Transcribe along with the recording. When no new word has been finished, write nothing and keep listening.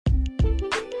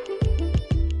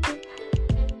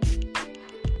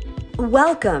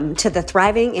Welcome to the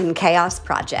Thriving in Chaos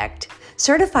Project.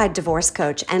 Certified divorce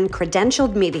coach and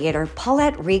credentialed mediator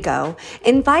Paulette Rigo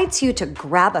invites you to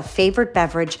grab a favorite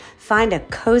beverage, find a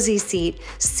cozy seat,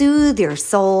 soothe your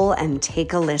soul, and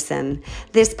take a listen.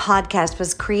 This podcast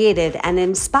was created and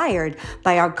inspired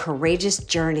by our courageous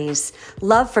journeys,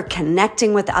 love for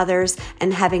connecting with others,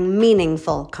 and having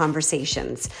meaningful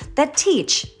conversations that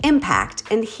teach, impact,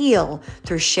 and heal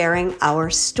through sharing our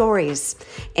stories.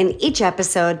 In each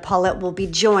episode, Paulette will be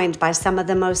joined by some of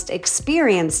the most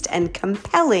experienced and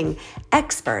compelling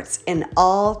experts in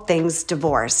all things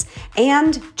divorce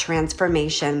and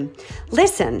transformation.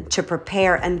 Listen to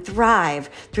prepare and thrive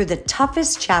through the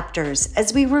toughest chapters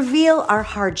as we reveal our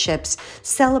hardships,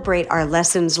 celebrate our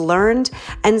lessons learned,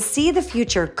 and see the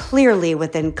future clearly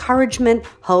with encouragement,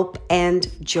 hope, and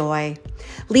joy.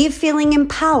 Leave feeling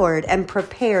empowered and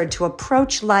prepared to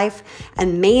approach life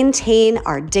and maintain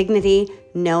our dignity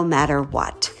no matter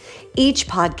what. Each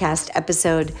podcast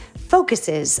episode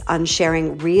focuses on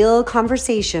sharing real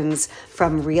conversations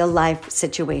from real life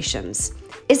situations.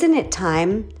 Isn't it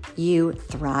time you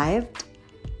thrived?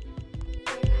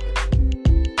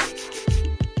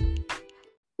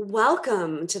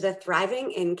 Welcome to the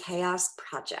Thriving in Chaos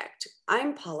Project.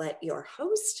 I'm Paulette, your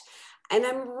host, and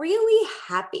I'm really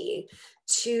happy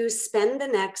to spend the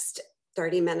next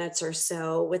 30 minutes or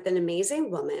so with an amazing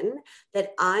woman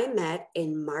that I met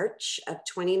in March of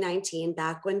 2019,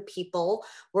 back when people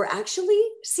were actually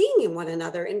seeing one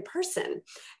another in person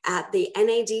at the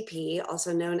NADP,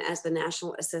 also known as the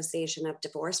National Association of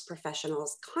Divorce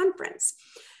Professionals Conference.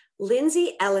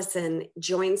 Lindsay Ellison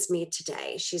joins me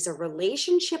today. She's a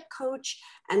relationship coach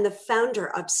and the founder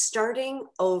of Start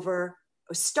Over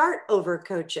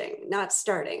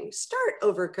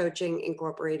Coaching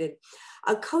Incorporated,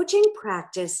 a coaching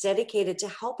practice dedicated to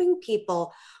helping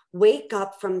people wake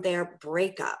up from their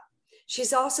breakup.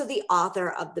 She's also the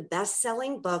author of the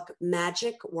best-selling book,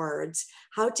 Magic Words: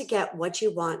 How to Get What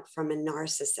You Want from a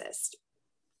Narcissist.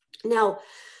 Now,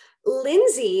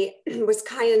 Lindsay was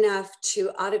kind enough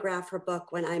to autograph her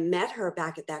book when I met her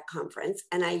back at that conference,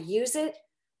 and I use it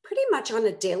pretty much on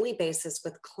a daily basis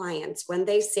with clients when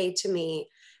they say to me,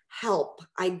 "Help,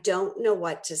 I don't know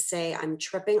what to say. I'm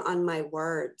tripping on my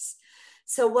words."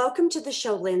 So welcome to the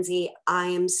show, Lindsay. I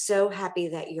am so happy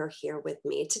that you're here with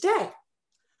me today.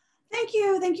 Thank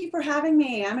you. Thank you for having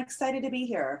me. I'm excited to be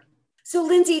here. So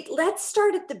Lindsay, let's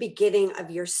start at the beginning of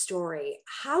your story.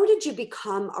 How did you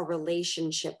become a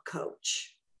relationship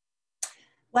coach?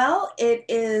 Well, it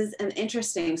is an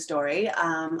interesting story.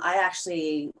 I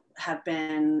actually have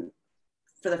been,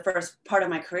 for the first part of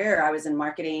my career, I was in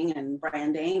marketing and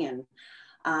branding, and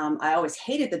I always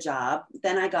hated the job.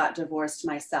 Then I got divorced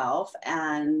myself.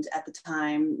 And at the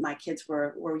time, my kids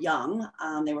were young.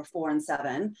 They were 4 and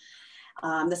 7.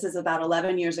 This is about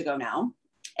 11 years ago now.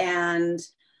 And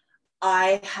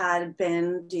I had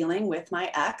been dealing with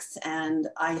my ex, and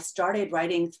I started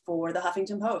writing for the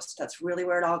Huffington Post. That's really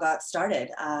where it all got started.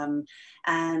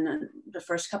 And the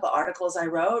first couple articles I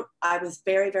wrote, I was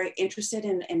very, very interested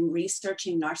in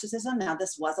researching narcissism. Now,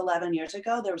 this was 11 years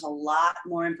ago. There was a lot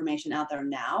more information out there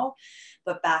now.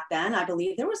 But back then, I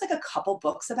believe there was like a couple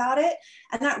books about it.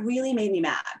 And that really made me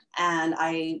mad. And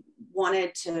I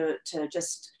wanted to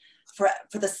just, for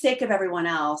the sake of everyone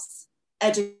else,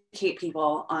 educate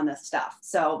people on this stuff.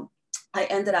 So I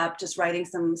ended up just writing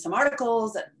some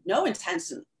articles, no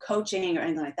intention coaching or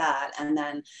anything like that. And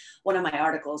then one of my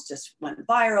articles just went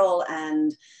viral.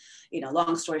 And,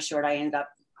 long story short, I ended up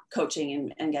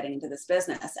coaching and getting into this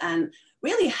business. And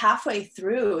really halfway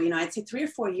through, I'd say 3 or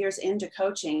 4 years into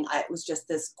coaching, it was just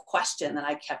this question that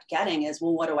I kept getting is,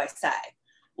 well, what do I say?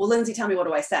 Well, Lindsay, tell me, what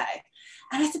do I say?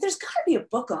 And I said, there's got to be a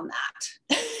book on that,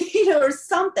 or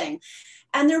something.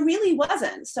 And there really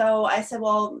wasn't. So I said,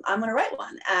 well, I'm going to write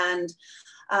one. And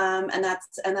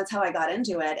that's how I got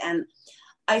into it. And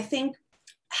I think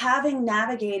having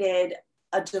navigated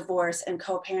a divorce and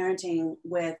co-parenting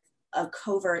with a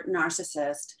covert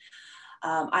narcissist,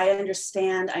 I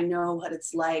understand, I know what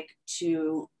it's like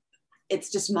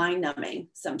it's just mind numbing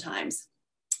sometimes.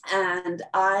 And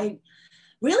I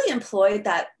really employed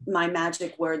my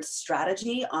magic words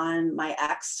strategy on my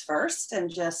ex first, and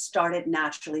just started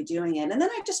naturally doing it. And then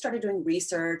I just started doing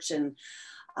research, and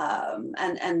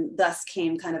thus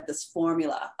came kind of this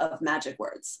formula of magic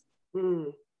words.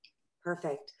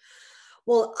 Perfect.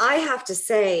 Well, I have to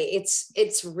say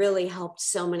it's really helped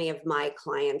so many of my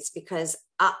clients because,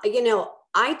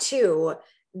 I too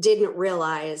didn't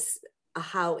realize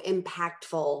how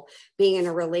impactful being in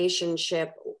a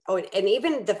relationship, and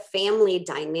even the family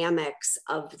dynamics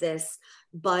of this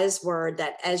buzzword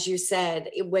that, as you said,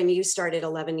 when you started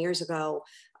 11 years ago,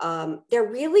 there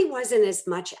really wasn't as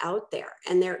much out there.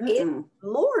 And there is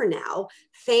more now,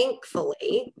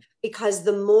 thankfully, because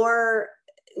the more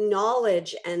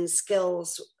knowledge and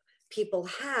skills people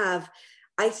have,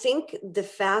 I think the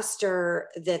faster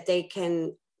that they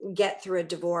can get through a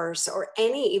divorce or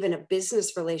even a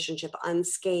business relationship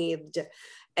unscathed,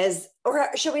 or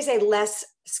should we say less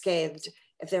scathed,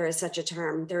 if there is such a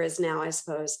term. There is now, I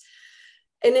suppose.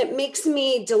 And it makes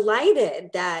me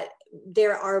delighted that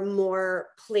there are more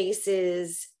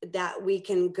places that we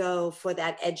can go for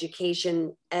that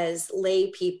education as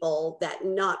lay people, that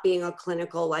not being a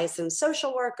clinical licensed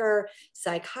social worker,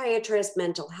 psychiatrist,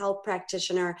 mental health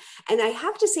practitioner. And I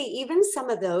have to say, even some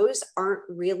of those aren't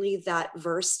really that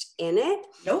versed in it.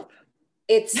 Nope.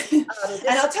 It's and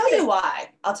I'll tell you why.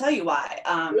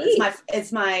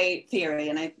 It's my theory,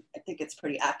 and I think it's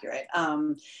pretty accurate.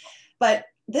 But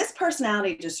this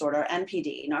personality disorder,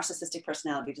 NPD, narcissistic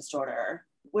personality disorder,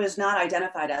 was not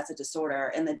identified as a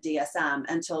disorder in the DSM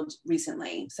until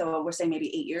recently. So we're saying maybe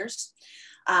 8 years.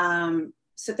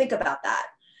 So think about that.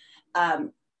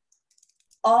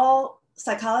 All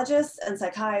psychologists and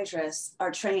psychiatrists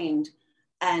are trained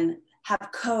and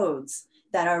have codes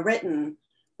that are written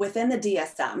within the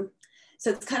DSM. So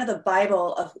it's kind of the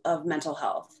Bible of mental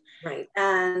health. Right.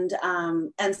 And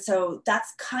so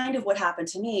that's kind of what happened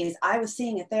to me. Is I was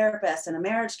seeing a therapist and a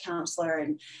marriage counselor,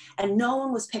 and no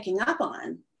one was picking up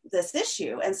on this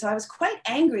issue. And so I was quite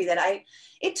angry that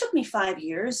it took me 5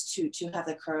 years to have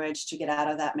the courage to get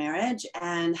out of that marriage.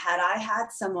 And had I had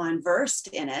someone versed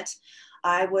in it,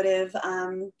 I would have,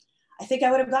 I think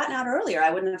I would have gotten out earlier. I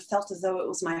wouldn't have felt as though it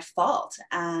was my fault.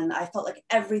 And I felt like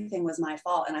everything was my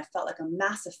fault. And I felt like a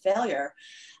massive failure.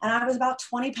 And I was about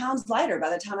 20 pounds lighter by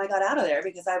the time I got out of there,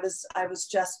 because I was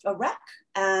just a wreck.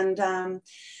 And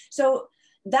so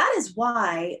that is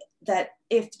why that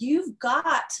if you've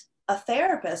got a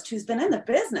therapist who's been in the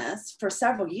business for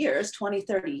several years, 20,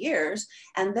 30 years,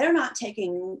 and they're not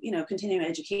taking, continuing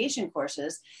education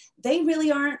courses, they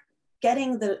really aren't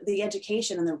getting the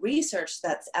education and the research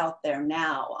that's out there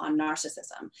now on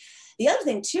narcissism. The other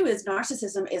thing too is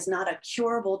narcissism is not a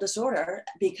curable disorder,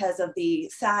 because of the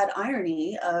sad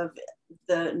irony of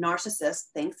the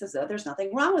narcissist thinks as though there's nothing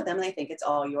wrong with them and they think it's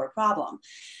all your problem.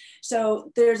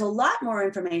 So there's a lot more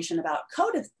information about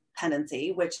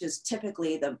codependency, which is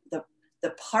typically the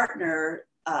partner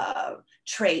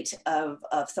trait of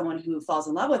someone who falls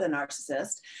in love with a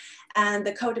narcissist. And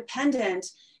the codependent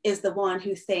is the one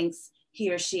who thinks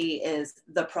he or she is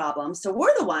the problem. So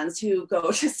we're the ones who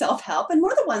go to self-help, and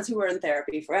we're the ones who are in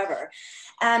therapy forever.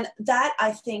 And that,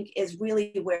 I think, is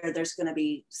really where there's going to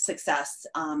be success,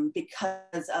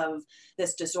 because of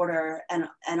this disorder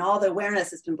and all the awareness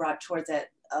that's been brought towards it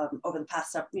over the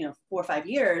past 4 or 5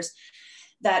 years,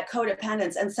 that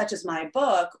codependence, and such as my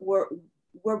book,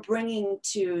 we're bringing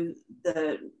to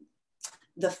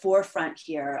the forefront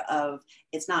here of,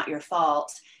 it's not your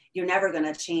fault. You're never going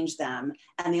to change them.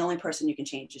 And the only person you can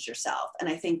change is yourself. And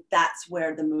I think that's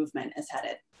where the movement is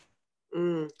headed.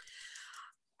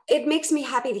 It makes me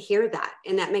happy to hear that.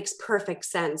 And that makes perfect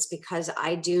sense, because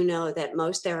I do know that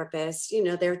most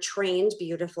therapists, they're trained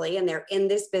beautifully and they're in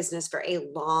this business for a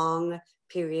long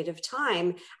period of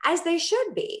time, as they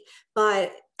should be.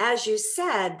 But as you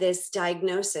said, this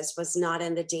diagnosis was not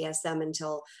in the DSM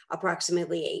until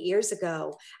approximately 8 years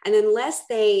ago. And unless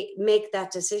they make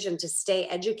that decision to stay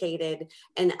educated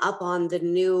and up on the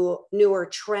newer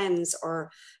trends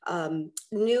or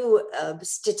new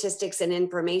statistics and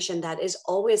information that is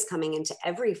always coming into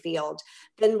every field,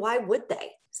 then why would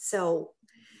they? So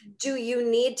do you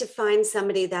need to find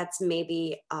somebody that's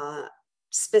maybe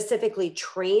specifically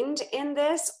trained in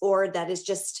this, or that is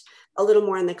just a little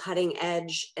more on the cutting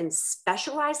edge and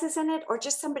specializes in it, or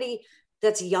just somebody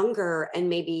that's younger and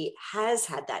maybe has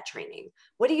had that training?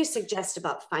 What do you suggest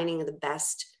about finding the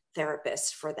best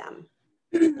therapist for them?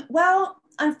 Well,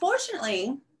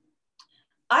 unfortunately,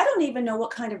 I don't even know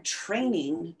what kind of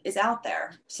training is out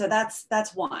there. So that's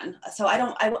one. So I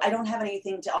don't have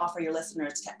anything to offer your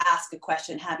listeners to ask a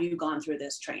question. Have you gone through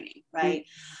this training? Right.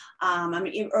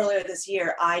 Earlier this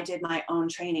year, I did my own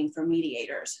training for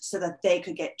mediators so that they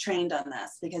could get trained on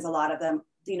this, because a lot of them,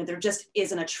 there just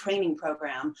isn't a training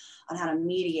program on how to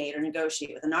mediate or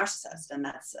negotiate with a narcissist. And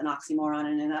that's an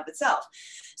oxymoron in and of itself.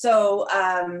 So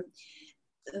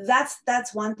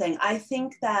that's one thing. I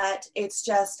think that it's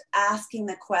just asking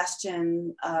the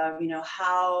question of,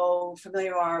 how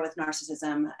familiar you are with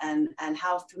narcissism and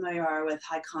how familiar you are with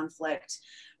high conflict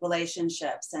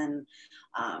relationships,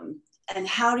 and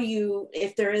how do you,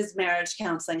 if there is marriage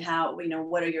counseling, how,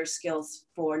 what are your skills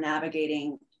for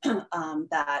navigating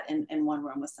that in one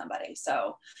room with somebody?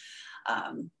 So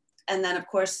And then of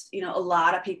course, you know, a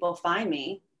lot of people find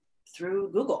me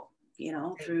through Google, you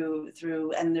know,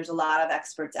 through, and there's a lot of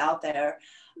experts out there.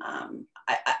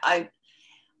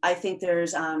 I think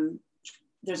there's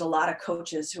a lot of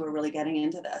coaches who are really getting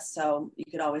into this. So you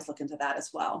could always look into that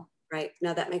as well. Right.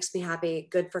 No, that makes me happy.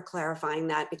 Good for clarifying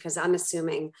that, because I'm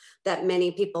assuming that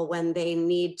many people, when they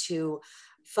need to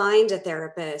find a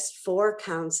therapist for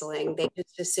counseling, they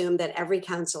just assume that every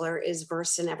counselor is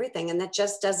versed in everything. And that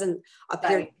just doesn't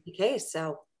appear to be the case.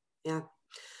 So, yeah.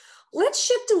 Let's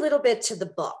shift a little bit to the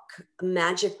book,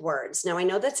 Magic Words. Now, I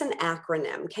know that's an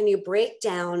acronym. Can you break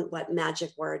down what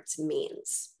Magic Words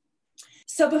means?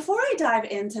 So before I dive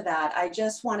into that, I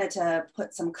just wanted to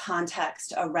put some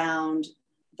context around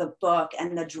the book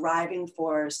and the driving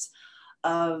force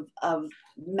of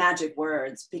Magic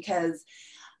Words, because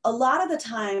a lot of the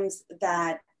times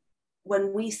that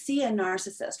when we see a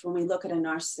narcissist, when we look at a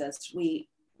narcissist, we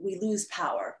lose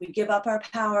power. We give up our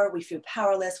power. We feel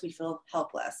powerless. We feel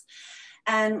helpless.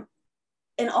 And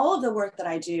in all of the work that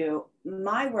I do,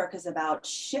 my work is about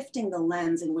shifting the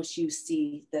lens in which you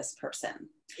see this person.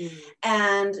 Mm-hmm.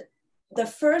 And the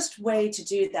first way to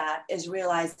do that is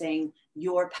realizing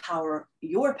your power,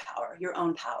 your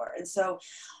own power. And so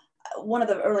one of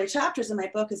the early chapters in my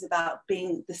book is about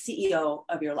being the CEO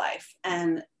of your life.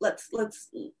 And let's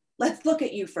look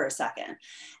at you for a second.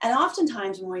 And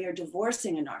oftentimes when we are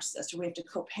divorcing a narcissist, or we have to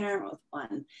co-parent with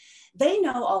one, they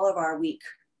know all of our weak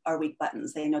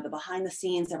buttons. They know the behind the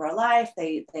scenes of our life.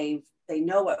 They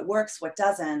know what works, what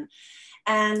doesn't.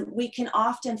 And we can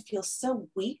often feel so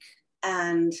weak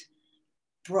and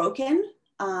broken.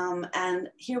 And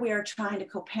here we are trying to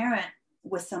co-parent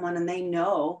with someone, and they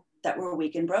know that we're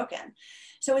weak and broken.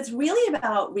 So it's really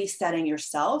about resetting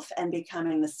yourself and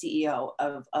becoming the CEO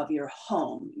of your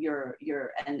home,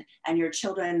 and your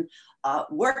children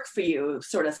work for you,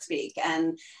 so to speak.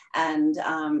 And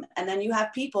then you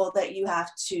have people that you have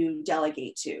to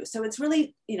delegate to. So it's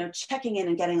really, you know, checking in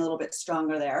and getting a little bit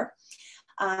stronger there.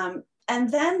 And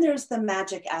then there's the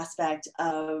magic aspect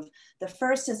of the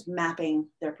first is mapping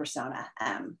their persona,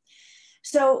 M.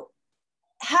 So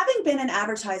having been in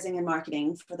advertising and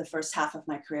marketing for the first half of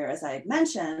my career, as I had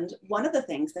mentioned, one of the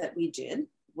things that we did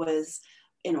was,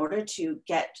 in order to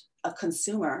get a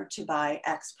consumer to buy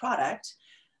X product,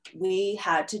 we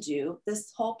had to do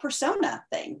this whole persona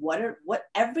thing. What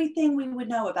everything we would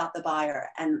know about the buyer.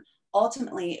 And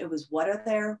ultimately it was, what are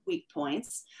their weak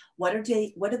points? What do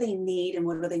they need? And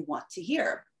what do they want to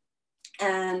hear?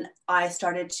 And I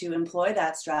started to employ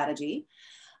that strategy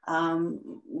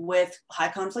with high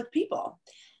conflict people.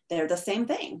 They're the same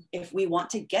thing. If we want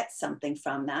to get something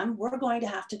from them, we're going to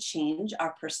have to change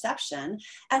our perception,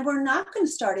 and we're not going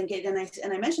to start engaging.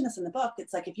 And I mentioned this in the book.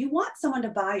 It's like, if you want someone to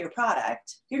buy your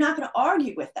product, you're not going to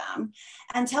argue with them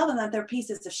and tell them that they're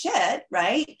pieces of shit,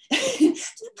 right?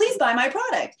 Please buy my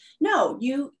product. No,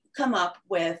 you come up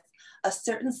with a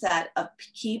certain set of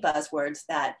key buzzwords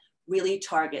that really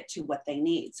target to what they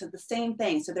need. So the same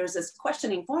thing. So there's this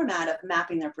questioning format of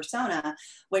mapping their persona,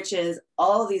 which is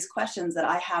all of these questions that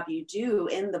I have you do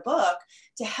in the book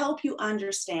to help you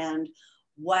understand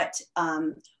what's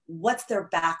their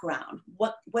background,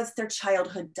 what's their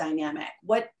childhood dynamic,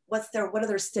 what are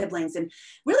their siblings, and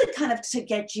really kind of to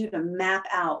get you to map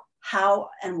out how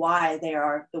and why they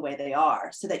are the way they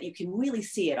are, so that you can really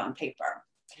see it on paper.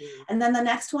 And then the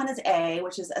next one is A,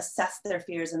 which is assess their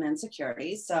fears and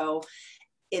insecurities. So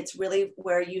it's really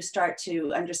where you start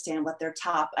to understand what their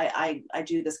top, I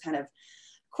do this kind of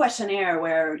questionnaire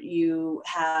where you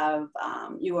have,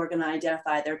 you are going to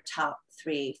identify their top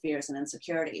 3 fears and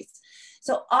insecurities.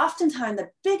 So oftentimes the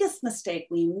biggest mistake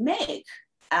we make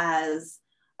as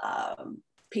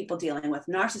people dealing with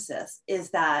narcissists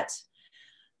is that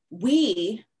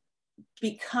we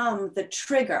become the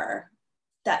trigger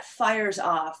that fires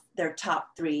off their top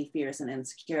 3 fears and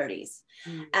insecurities.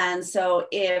 Mm. And so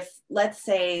if, let's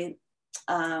say,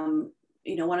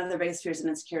 one of their biggest fears and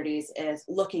insecurities is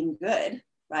looking good,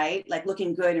 right? Like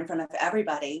looking good in front of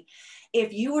everybody.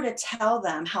 If you were to tell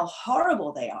them how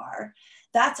horrible they are,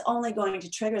 that's only going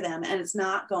to trigger them, and it's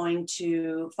not going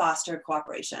to foster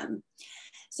cooperation.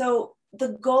 So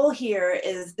the goal here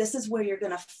is, this is where you're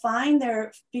going to find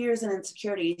their fears and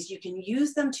insecurities. You can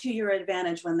use them to your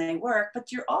advantage when they work,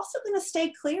 but you're also going to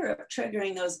stay clear of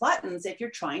triggering those buttons if you're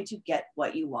trying to get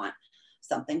what you want,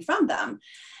 something from them.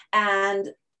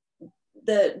 And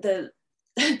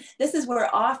this is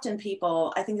where often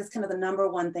people, I think it's kind of the number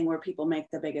one thing where people make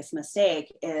the biggest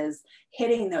mistake, is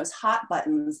hitting those hot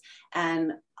buttons.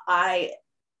 And I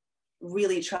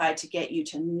really try to get you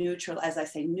to neutralize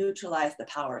the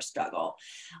power struggle,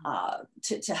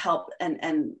 to help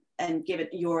and give it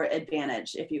your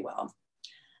advantage, if you will.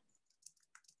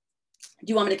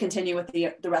 Do you want me to continue with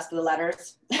the rest of the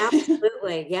letters?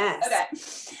 Absolutely, yes.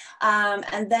 Okay.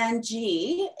 And then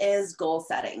G is goal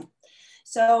setting.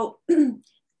 So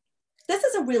this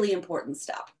is a really important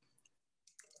step.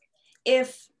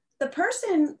 If the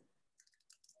person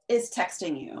is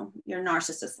texting you, your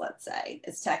narcissist, let's say,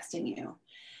 is texting you,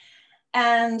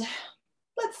 and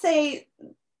let's say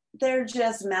they're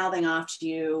just mouthing off to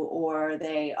you, or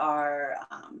they are,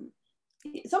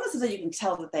 it's almost as though you can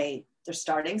tell that they're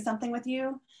starting something with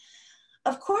you.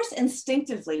 Of course,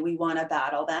 instinctively, we want to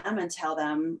battle them and tell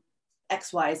them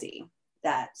X, Y, Z,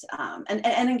 that,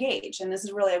 and engage. And this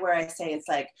is really where I say it's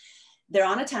like they're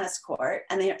on a tennis court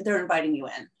and they're inviting you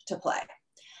in to play.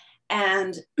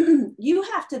 And you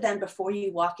have to then, before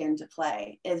you walk into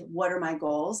play, is what are my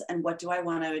goals and what do I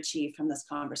want to achieve from this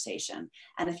conversation?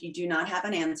 And if you do not have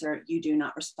an answer, you do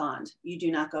not respond. You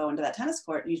do not go into that tennis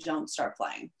court. You don't start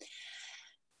playing.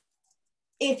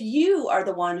 If you are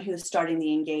the one who's starting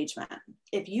the engagement,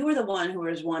 if you are the one who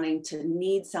is wanting to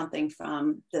need something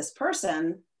from this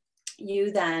person,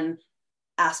 you then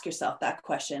ask yourself that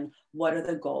question: what are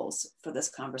the goals for this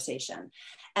conversation?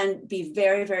 And be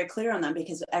very, very clear on them,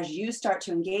 because as you start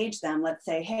to engage them, let's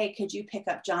say, hey, could you pick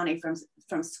up Johnny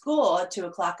from school at 2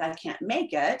 o'clock? I can't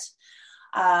make it.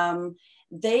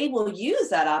 They will use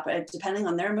that up, depending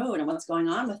on their mood and what's going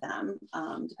on with them,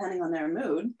 depending on their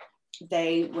mood.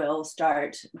 They will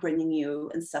start bringing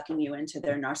you and sucking you into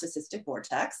their narcissistic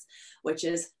vortex, which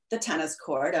is the tennis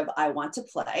court of I want to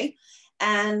play.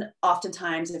 And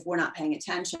oftentimes, if we're not paying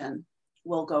attention,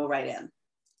 we'll go right in.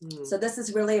 So this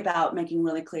is really about making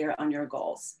really clear on your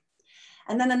goals.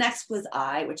 And then the next was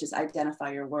I, which is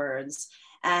identify your words.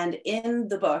 And in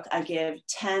the book, I give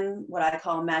 10 what I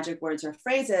call magic words or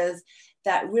phrases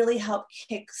that really help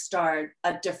kickstart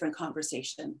a different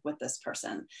conversation with this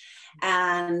person.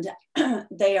 And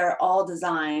they are all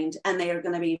designed, and they are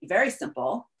going to be very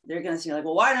simple. They're going to say like,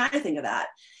 well, why didn't I think of that?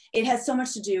 It has so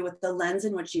much to do with the lens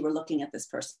in which you were looking at this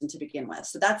person to begin with.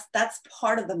 So that's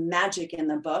part of the magic in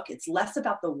the book. It's less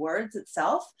about the words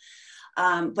itself,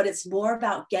 but it's more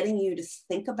about getting you to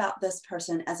think about this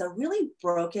person as a really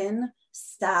broken,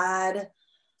 sad,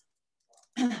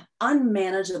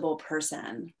 unmanageable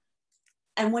person.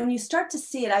 And when you start to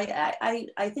see it,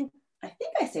 I think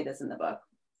I say this in the book,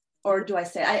 or do I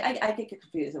say, I get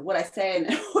confused of what I say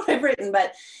and what I've written.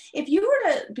 But if you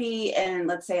were to be in,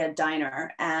 let's say, a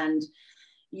diner and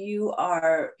you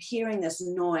are hearing this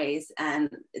noise and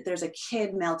there's a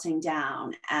kid melting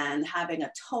down and having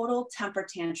a total temper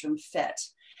tantrum fit,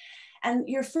 and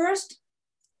your first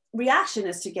reaction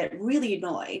is to get really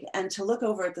annoyed and to look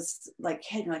over at this like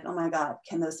kid, you're like, oh my God,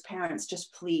 can those parents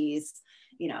just please,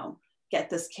 get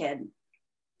this kid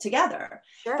together?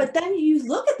 Sure. But then you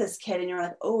look at this kid and you're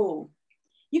like, oh,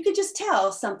 you could just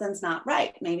tell something's not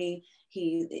right. Maybe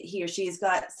he or she's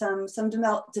got some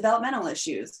developmental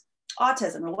issues,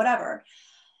 autism or whatever.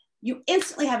 You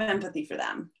instantly have empathy for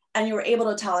them, and you were able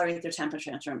to tolerate their temper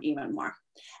tantrum even more.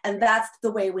 And that's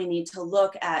the way we need to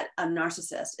look at a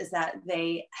narcissist, is that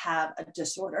they have a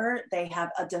disorder, they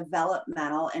have a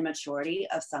developmental immaturity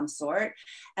of some sort,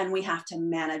 and we have to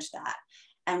manage that.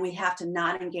 And we have to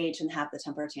not engage and have the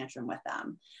temper tantrum with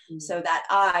them. Mm-hmm. So that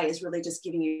I is really just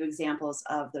giving you examples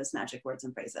of those magic words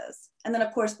and phrases. And then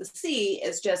of course the C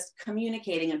is just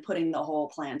communicating and putting the whole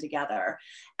plan together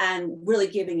and really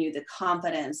giving you the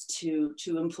confidence to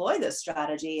employ this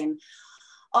strategy, and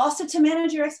also to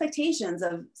manage your expectations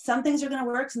of some things are going to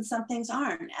work and some things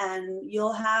aren't. And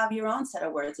you'll have your own set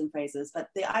of words and phrases. But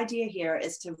the idea here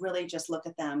is to really just look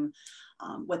at them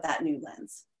with that new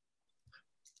lens.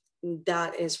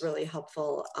 That is really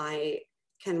helpful. I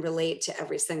can relate to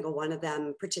every single one of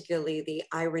them, particularly the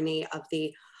irony of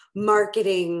the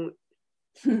marketing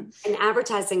and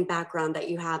advertising background that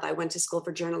you have. I went to school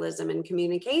for journalism and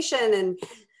communication, and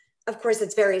of course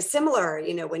it's very similar.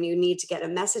 When you need to get a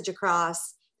message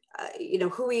across,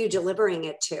 who are you delivering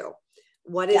it to?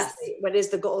 What is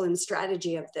the goal and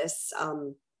strategy of this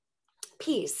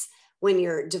piece? When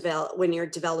you're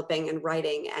developing and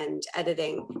writing and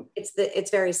editing,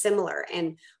 it's very similar.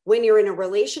 And when you're in a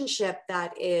relationship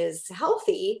that is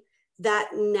healthy, that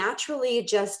naturally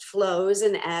just flows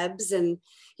and ebbs, and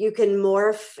you can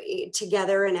morph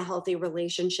together in a healthy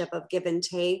relationship of give and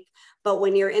take. But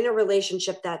when you're in a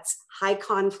relationship that's high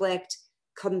conflict,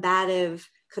 combative,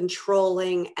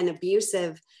 controlling, and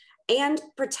abusive, and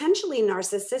potentially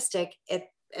narcissistic,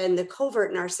 and the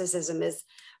covert narcissism is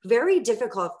very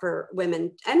difficult for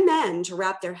women and men to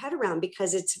wrap their head around,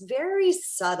 because it's very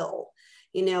subtle.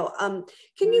 Can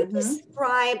you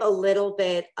describe a little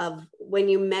bit of, when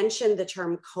you mentioned the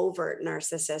term covert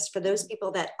narcissist, for those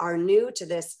people that are new to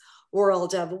this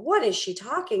world of what is she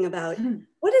talking about?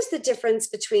 What is the difference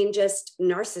between just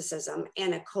narcissism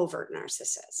and a covert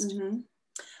narcissist? Mm-hmm.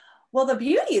 Well, the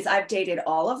beauty is I've dated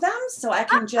all of them, so I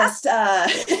can just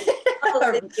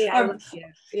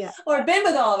or been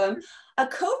with all of them. A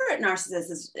covert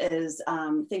narcissist is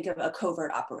think of a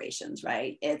covert operations,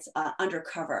 right? It's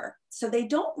undercover. So they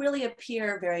don't really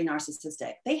appear very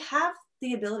narcissistic. They have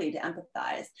the ability to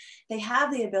empathize. They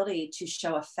have the ability to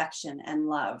show affection and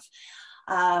love.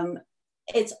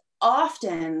 It's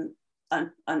often,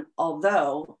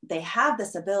 although they have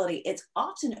this ability, it's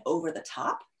often over the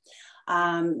top.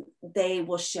 They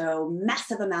will show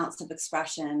massive amounts of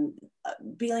expression.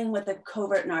 Dealing with a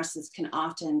covert narcissist can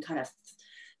often kind of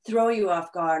throw you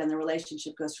off guard, and the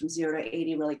relationship goes from 0 to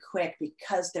 80 really quick,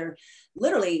 because they're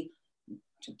literally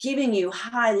giving you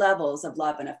high levels of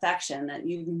love and affection that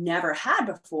you've never had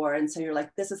before. And so you're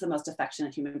like, this is the most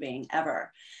affectionate human being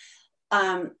ever.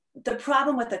 The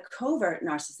problem with a covert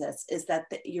narcissist is that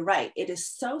you're right, it is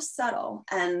so subtle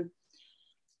and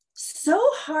so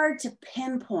hard to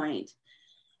pinpoint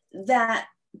that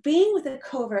being with a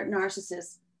covert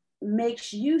narcissist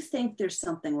makes you think there's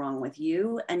something wrong with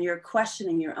you, and you're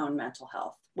questioning your own mental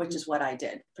health, which is what I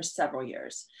did for several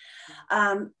years.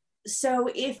 So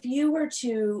if you were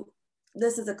to,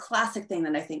 this is a classic thing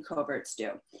that I think coverts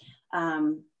do.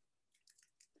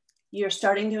 You're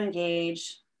starting to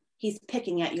engage, he's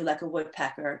picking at you like a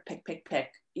woodpecker, pick, pick,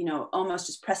 pick, you know, almost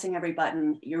just pressing every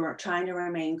button. You're trying to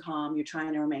remain calm.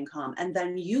 And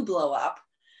then you blow up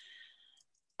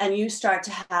and you start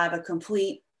to have a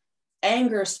complete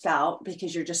anger spout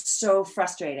because you're just so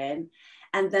frustrated.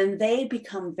 And then they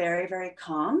become very, very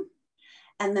calm.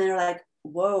 And then they're like,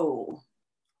 whoa,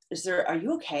 are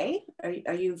you okay?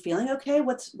 Are you feeling okay?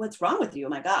 What's wrong with you? Oh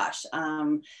my gosh.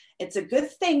 It's a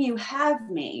good thing you have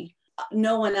me.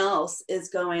 No one else is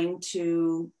going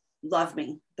to love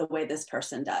me the way this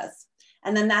person does.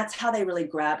 And then that's how they really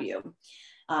grab you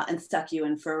and suck you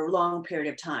in for a long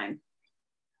period of time.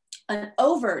 An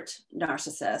overt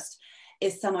narcissist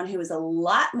is someone who is a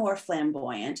lot more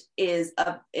flamboyant, is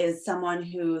someone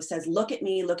who says, look at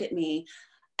me.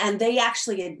 And they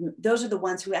actually, those are the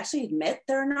ones who actually admit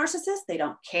they're a narcissist. They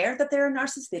don't care that they're a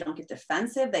narcissist. They don't get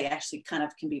defensive. They actually kind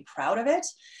of can be proud of it.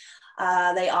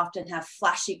 They often have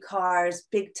flashy cars,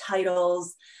 big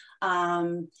titles.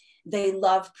 They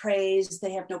love praise.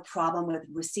 They have no problem with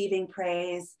receiving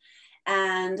praise.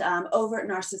 And overt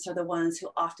narcissists are the ones who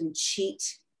often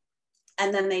cheat,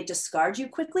 and then they discard you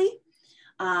quickly.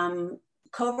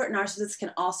 Covert narcissists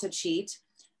can also cheat,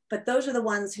 but those are the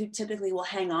ones who typically will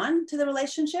hang on to the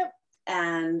relationship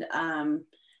and kind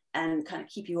of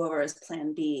keep you over as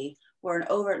plan B. Where an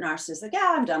overt narcissist, like,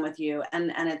 yeah, I'm done with you,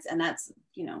 and that's,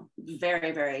 you know,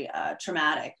 very, very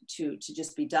traumatic to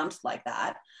just be dumped like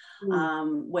that,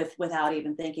 without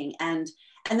even thinking. And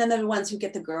then there are the ones who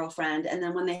get the girlfriend, and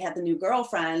then when they have the new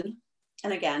girlfriend,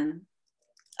 and again,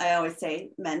 I always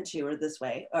say men too are this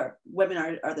way, or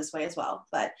women are this way as well.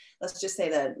 But let's just say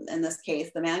that in this case,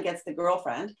 the man gets the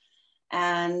girlfriend,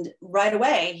 and right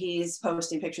away he's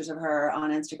posting pictures of her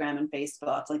on Instagram and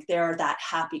Facebook. Like they're that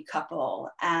happy couple,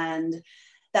 and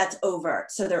that's overt.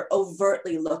 So they're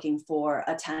overtly looking for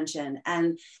attention.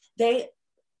 And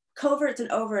coverts and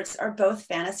overts are both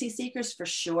fantasy seekers for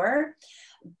sure,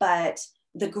 but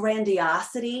the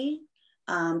grandiosity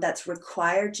that's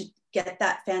required to get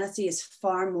that fantasy is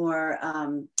far more,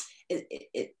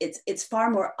 it's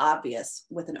far more obvious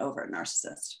with an overt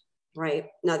narcissist. Right.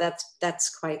 No,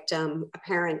 that's quite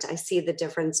apparent. I see the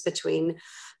difference between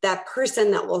that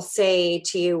person that will say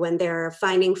to you when they're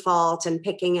finding fault and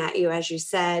picking at you, as you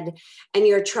said, and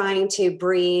you're trying to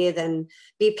breathe and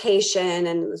be patient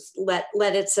and let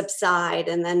it subside.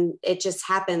 And then it just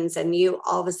happens and you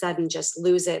all of a sudden just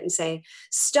lose it and say,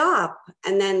 stop.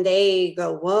 And then they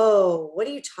go, whoa, what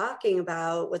are you talking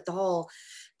about with the whole,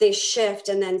 they shift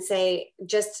and then say,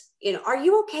 just, you know, are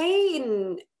you okay?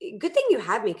 And good thing you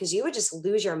have me, because you would just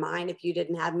lose your mind if you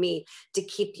didn't have me to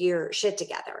keep your shit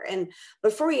together. And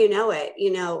before you know it,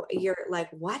 you know, you're like,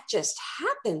 what just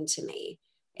happened to me?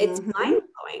 It's mind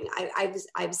blowing.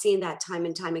 I've seen that time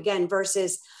and time again,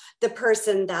 versus the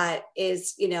person that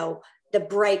is, you know, the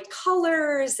bright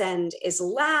colors and is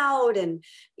loud and,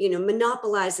 you know,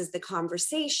 monopolizes the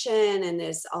conversation and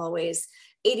is always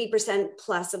 80%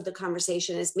 plus of the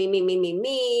conversation is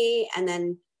me. And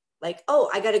then like, oh,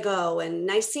 I got to go and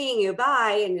nice seeing you.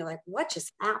 Bye. And you're like, what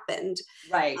just happened?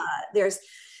 Right.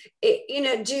 You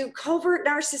know, do covert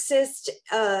narcissists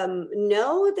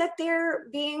know that they're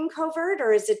being covert,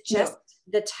 or is it just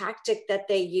the tactic that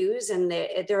they use and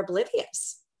they're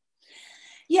oblivious?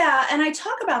 Yeah, and I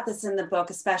talk about this in the book,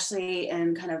 especially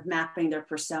in kind of mapping their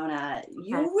persona.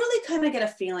 You really kind of get a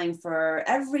feeling for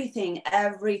everything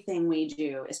we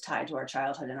do is tied to our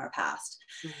childhood and our past.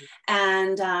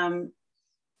 Mm-hmm.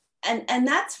 And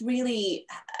that's really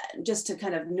just to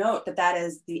kind of note that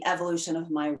is the evolution of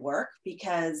my work,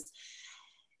 because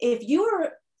if you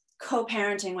are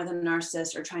co-parenting with a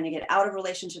narcissist or trying to get out of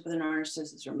relationship with a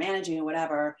narcissist or managing or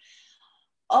whatever,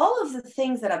 all of the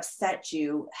things that upset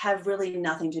you have really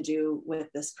nothing to do with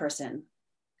this person.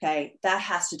 Okay, that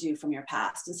has to do from your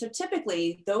past. And so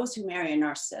typically those who marry a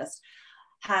narcissist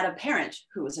had a parent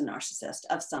who was a narcissist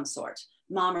of some sort,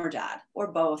 mom or dad, or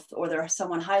both, or they're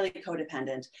someone highly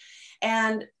codependent.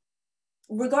 And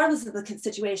regardless of the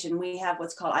situation, we have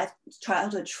what's called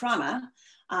childhood trauma.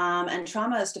 And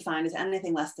trauma is defined as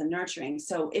anything less than nurturing.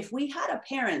 So if we had a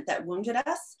parent that wounded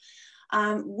us,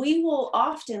 we will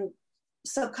often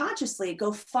subconsciously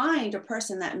go find a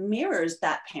person that mirrors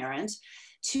that parent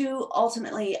to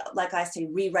ultimately, like I say,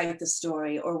 rewrite the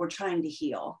story, or we're trying to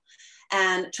heal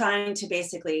and trying to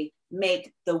basically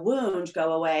make the wound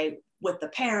go away with the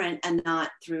parent and not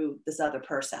through this other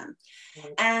person.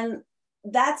 Mm-hmm. And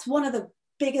that's one of the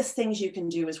biggest things you can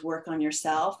do is work on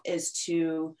yourself, is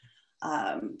to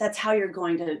that's how you're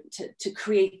going to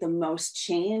create the most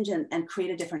change and create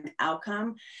a different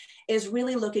outcome, is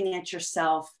really looking at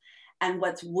yourself and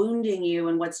what's wounding you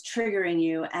and what's triggering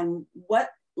you, and what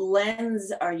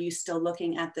lens are you still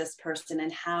looking at this person,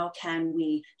 and how can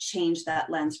we change that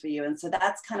lens for you? And so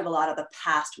that's kind of a lot of the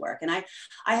past work. And I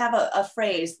have a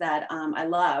phrase that I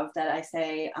love, that I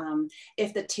say,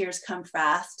 if the tears come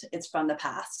fast, it's from the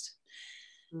past.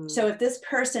 So if this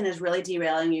person is really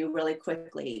derailing you really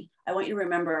quickly, I want you to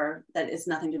remember that it's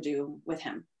nothing to do with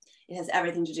him. It has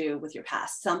everything to do with your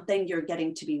past. Something you're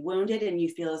getting to be wounded, and you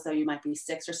feel as though you might be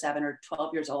 6 or 7 or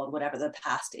 12 years old, whatever the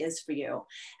past is for you.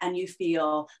 And you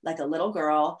feel like a little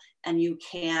girl and you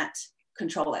can't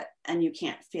control it and you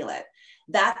can't feel it.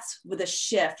 That's with a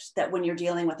shift that when you're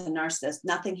dealing with a narcissist,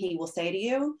 nothing he will say to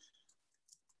you,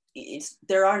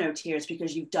 there are no tears,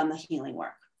 because you've done the healing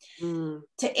work.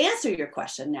 To answer your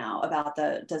question now about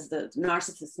does the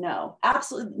narcissist know?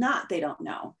 Absolutely not. They don't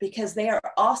know, because they are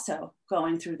also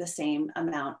going through the same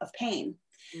amount of pain.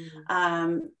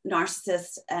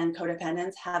 Narcissists and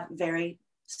codependents have very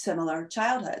similar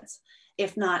childhoods,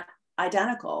 if not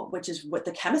identical, which is what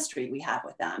the chemistry we have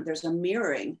with them. There's a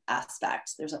mirroring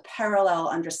aspect. There's a parallel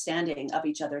understanding of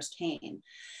each other's pain.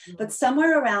 But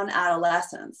somewhere around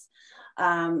adolescence,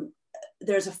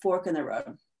 there's a fork in the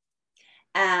road.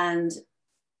 And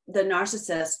the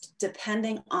narcissist,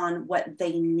 depending on what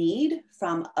they need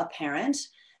from a parent,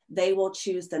 they will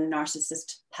choose the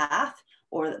narcissist path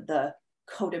or the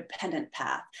codependent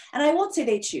path. And I won't say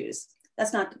they choose. I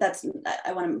want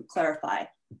to clarify.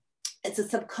 It's a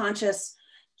subconscious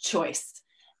choice.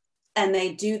 And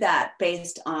they do that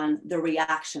based on the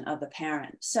reaction of the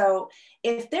parent. So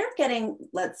if they're getting,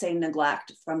 let's say,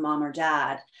 neglect from mom or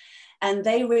dad, and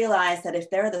they realize that if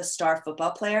they're the star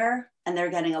football player and they're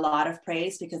getting a lot of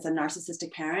praise because a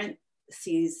narcissistic parent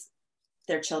sees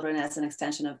their children as an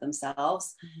extension of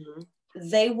themselves,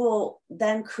 they will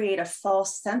then create a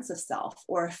false sense of self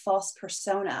or a false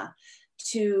persona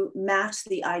to match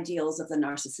the ideals of the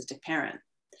narcissistic parent.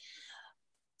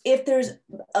 If there's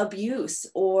abuse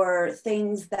or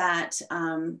things that,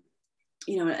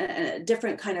 a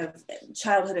different kind of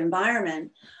childhood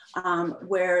environment,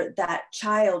 where that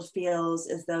child feels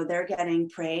as though they're getting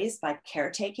praised by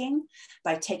caretaking,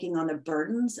 by taking on the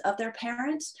burdens of their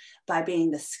parents, by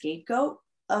being the scapegoat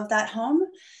of that home,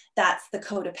 that's the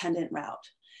codependent route.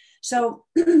 So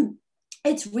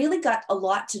it's really got a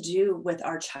lot to do with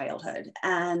our childhood.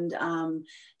 And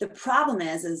the problem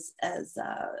is as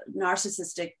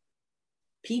narcissistic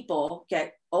people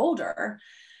get older,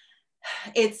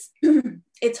 it's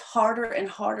harder and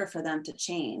harder for them to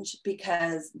change,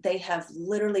 because they have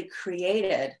literally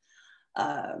created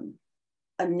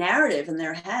a narrative in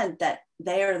their head that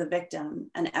they are the victim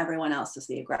and everyone else is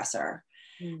the aggressor.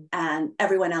 And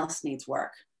everyone else needs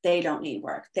work. They don't need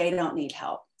work. They don't need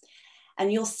help.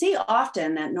 And you'll see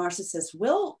often that narcissists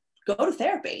will go to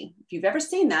therapy. If you've ever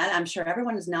seen that, I'm sure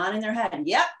everyone is nodding their head.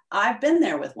 Yep, I've been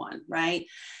there with one, right?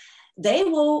 They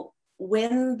will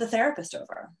win the therapist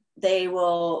over. They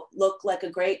will look like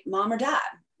a great mom or dad.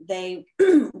 They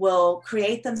will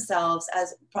create themselves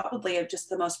as probably just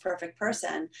the most perfect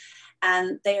person.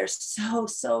 And they are so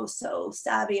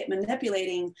savvy at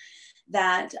manipulating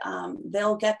that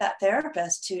they'll get that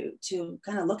therapist to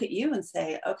kind of look at you and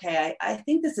say, okay, I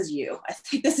think this is you. I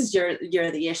think this is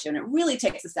you're the issue. And it really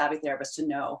takes a savvy therapist to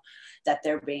know that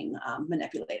they're being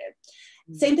manipulated.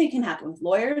 Mm-hmm. Same thing can happen with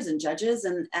lawyers and judges,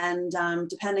 and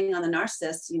depending on the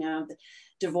narcissist, you know,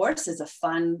 divorce is a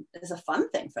fun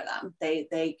thing for them.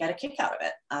 They get a kick out of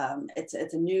it.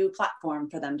 It's a new platform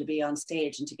for them to be on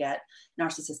stage and to get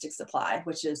narcissistic supply,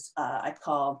 which is I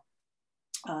call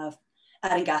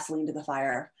adding gasoline to the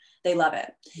fire. They love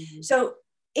it. Mm-hmm. So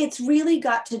it's really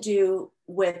got to do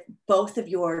with both of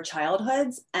your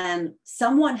childhoods, and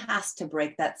someone has to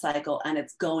break that cycle, and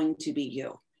it's going to be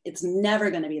you. It's never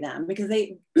going to be them, because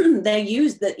they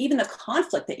use even the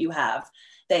conflict that you have,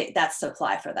 that's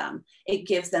supply for them. It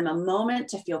gives them a moment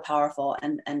to feel powerful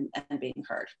and being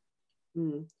heard.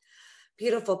 Mm.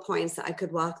 Beautiful points. I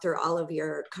could walk through all of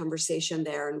your conversation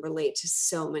there and relate to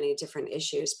so many different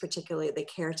issues, particularly the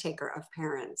caretaker of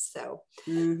parents. So,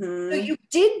 So you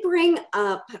did bring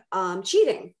up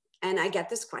cheating, and I get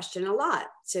this question a lot.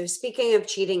 So speaking of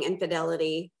cheating,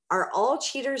 infidelity, are all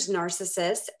cheaters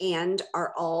narcissists, and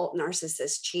are all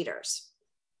narcissists cheaters?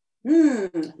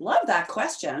 Love that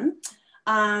question.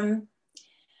 My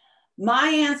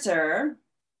answer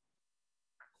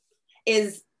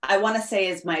is, I want to say,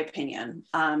 is my opinion,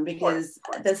 because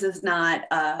this is not,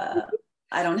 I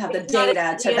don't have the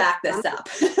data to back this up.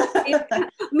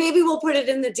 Maybe we'll put it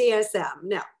in the DSM.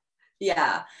 No.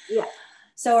 Yeah.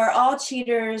 So are all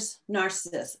cheaters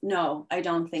narcissists? No, I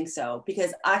don't think so.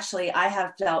 Because actually I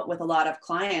have dealt with a lot of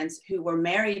clients who were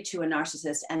married to a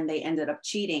narcissist and they ended up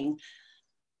cheating,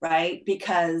 right?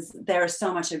 Because there's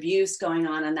so much abuse going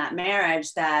on in that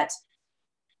marriage that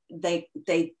they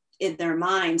in their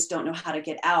minds don't know how to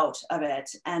get out of it.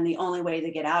 And the only way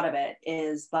to get out of it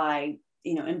is by,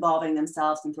 you know, involving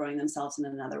themselves and throwing themselves in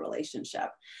another relationship.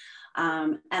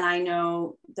 And I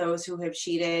know those who have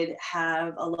cheated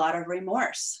have a lot of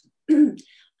remorse.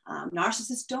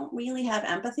 Narcissists don't really have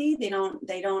empathy. They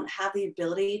don't have the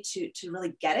ability to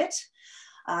really get it.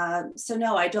 So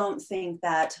no, I don't think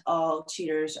that all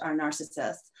cheaters are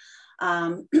narcissists.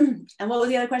 And what was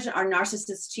the other question? Are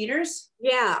narcissists cheaters?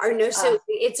 Yeah, so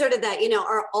it's sort of that, you know,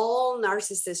 are all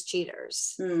narcissists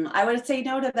cheaters? I would say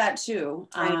no to that too.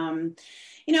 Right.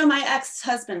 You know, my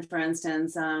ex-husband, for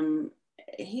instance,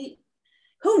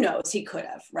 who knows, he could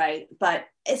have, right? But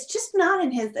it's just not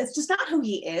it's just not who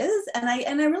he is. And I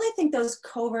really think those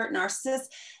covert narcissists,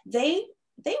 they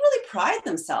really pride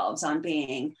themselves on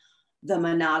being the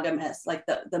monogamous, like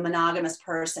the monogamous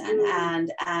person,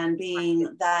 and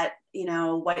being that, you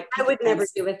know, white. I would never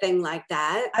do a thing like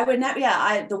that. I would never.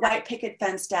 Yeah, the white picket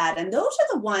fence dad, and those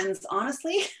are the ones.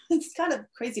 Honestly, it's kind of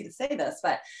crazy to say this,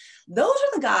 but those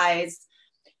are the guys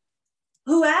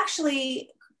who actually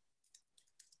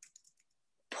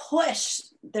push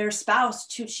their spouse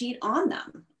to cheat on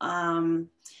them.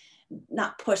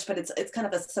 Not push, but it's kind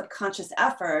of a subconscious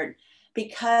effort,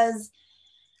 because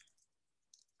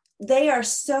they are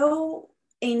so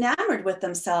enamored with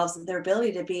themselves and their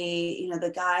ability to be, you know, the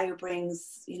guy who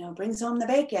brings home the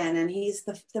bacon, and he's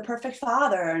the perfect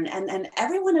father, and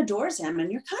everyone adores him.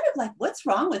 And you're kind of like, what's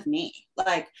wrong with me?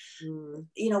 Like,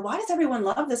 you know, why does everyone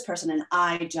love this person and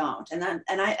I don't? And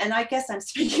I guess I'm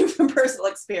speaking from personal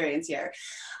experience here.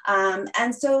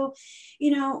 And so,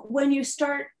 you know, when you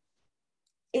start,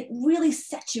 it really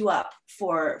sets you up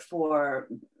for,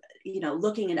 you know,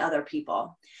 looking at other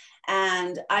people.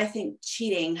 And I think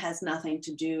cheating has nothing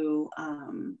to do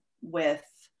with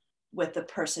the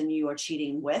person you are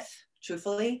cheating with,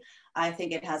 truthfully. I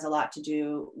think it has a lot to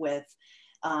do with,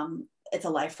 it's a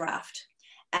life raft,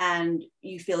 and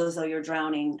you feel as though you're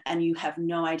drowning and you have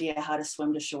no idea how to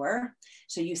swim to shore.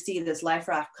 So you see this life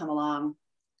raft come along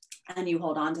and you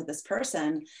hold on to this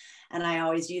person. And I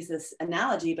always use this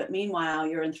analogy, but meanwhile,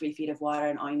 you're in 3 feet of water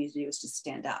and all you need to do is just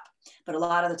stand up. But a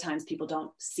lot of the times people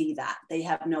don't see that. They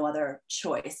have no other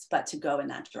choice but to go in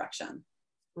that direction.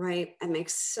 Right. It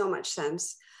makes so much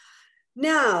sense.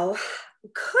 Now,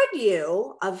 could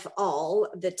you, of all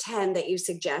the 10 that you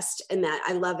suggest, and that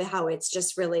I love how it's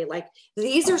just really like,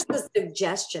 these are the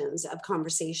suggestions of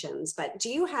conversations, but do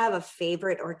you have a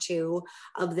favorite or two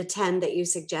of the 10 that you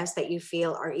suggest that you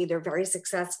feel are either very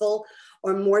successful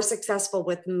or more successful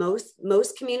with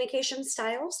most communication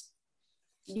styles?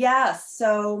 Yes.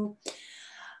 So,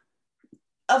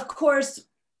 of course,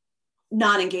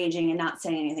 not engaging and not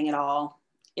saying anything at all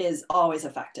is always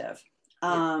effective.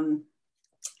 Yeah.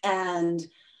 And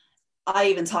I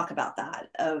even talk about that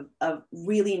of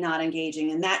really not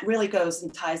engaging. And that really goes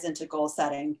and ties into goal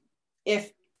setting.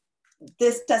 If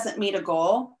this doesn't meet a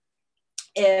goal,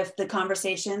 if the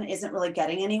conversation isn't really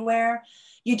getting anywhere,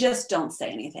 you just don't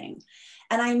say anything.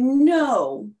 And I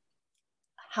know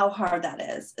how hard that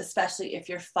is, especially if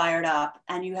you're fired up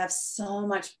and you have so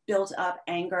much built up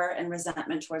anger and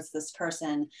resentment towards this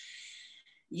person.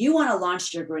 You want to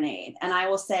launch your grenade. And I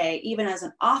will say, even as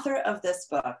an author of this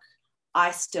book,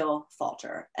 I still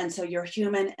falter. And so you're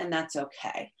human, and that's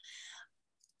okay.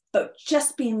 But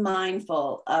just be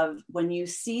mindful of when you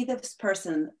see this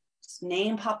person's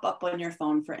name pop up on your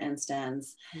phone, for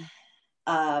instance,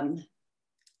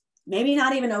 maybe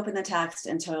not even open the text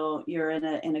until you're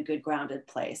in a good grounded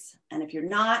place. And if you're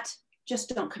not,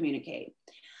 just don't communicate.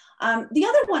 The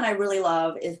other one I really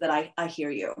love is that I hear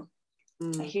you.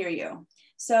 I hear you.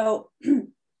 So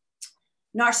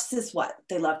narcissists, what?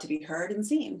 They love to be heard and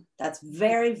seen. That's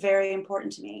very, very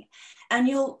important to me. And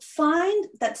you'll find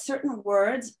that certain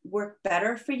words work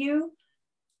better for you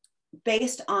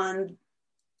based on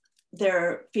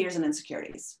their fears and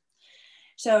insecurities.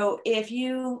 So if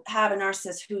you have a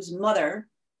narcissist whose mother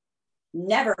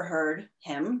never heard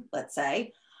him, let's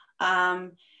say, they're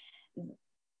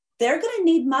going to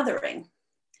need mothering.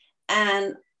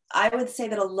 And I would say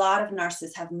that a lot of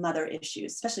narcissists have mother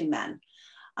issues, especially men.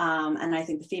 And I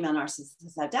think the female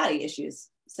narcissists have daddy issues.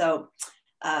 So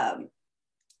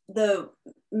the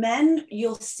men,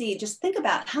 you'll see, just think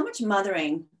about how much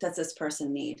mothering does this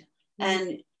person need?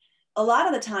 And a lot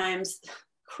of the times,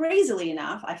 crazily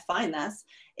enough, I find this,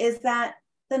 is that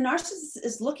the narcissist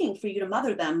is looking for you to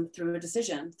mother them through a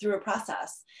decision, through a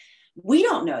process. We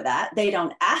don't know that. They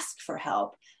don't ask for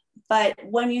help. But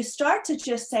when you start to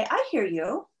just say, I hear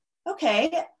you, okay,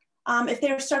 if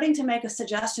they're starting to make a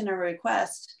suggestion or a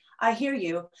request, I hear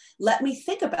you, let me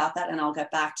think about that and I'll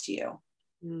get back to you.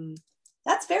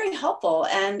 That's very helpful.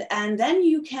 And then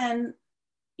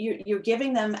you're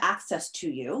giving them access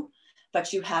to you,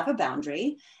 but you have a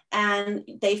boundary and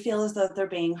they feel as though they're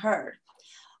being heard.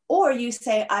 Or you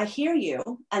say, I hear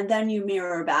you, and then you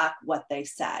mirror back what they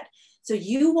said. So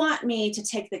you want me to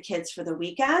take the kids for the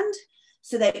weekend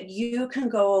so that you can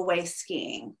go away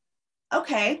skiing.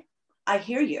 Okay, I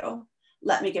hear you.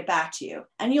 Let me get back to you.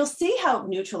 And you'll see how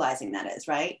neutralizing that is,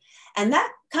 right? And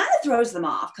that kind of throws them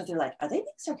off because they're like, are they being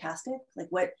sarcastic? Like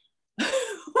what's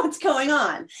going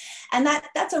on? And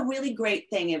that's a really great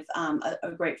thing, if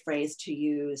a great phrase to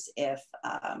use if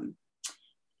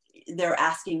they're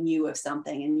asking you of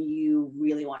something and you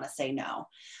really want to say no.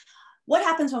 What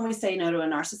happens when we say no to a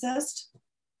narcissist?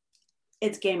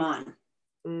 It's game on.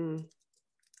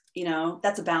 You know,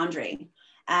 that's a boundary.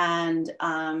 And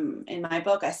in my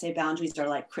book, I say boundaries are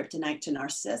like kryptonite to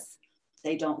narcissists.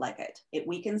 They don't like it. It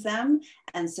weakens them.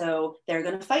 And so they're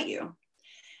going to fight you.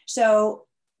 So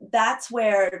that's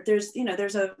where there's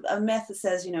a myth that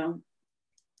says,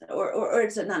 or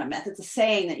it's not a myth, it's a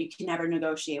saying that you can never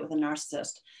negotiate with a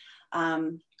narcissist.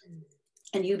 And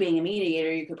you being a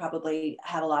mediator, you could probably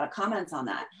have a lot of comments on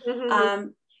that.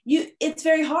 It's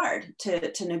very hard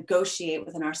to negotiate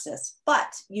with a narcissist,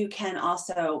 but you can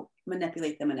also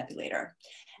manipulate the manipulator.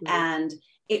 And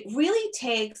it really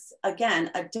takes, again,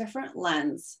 a different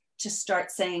lens to start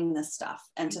saying this stuff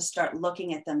and to start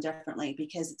looking at them differently,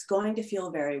 because it's going to feel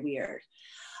very weird.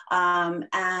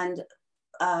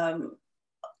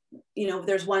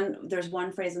 There's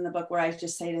one phrase in the book where I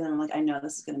just say to them, like, I know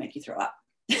this is going to make you throw up,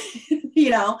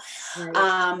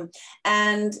 Right.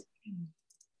 And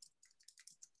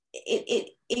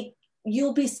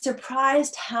you'll be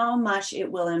surprised how much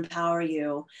it will empower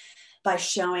you by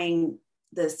showing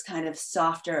this kind of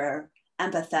softer,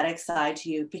 empathetic side to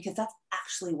you, because that's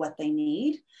actually what they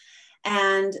need.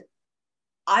 And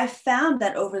I found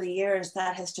that over the years,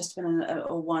 that has just been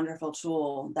a wonderful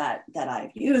tool that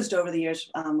I've used over the years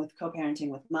with co-parenting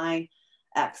with my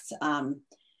ex.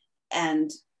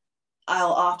 And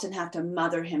I'll often have to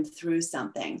mother him through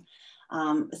something,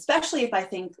 especially if I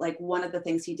think like one of the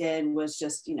things he did was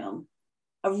just,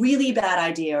 a really bad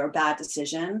idea or bad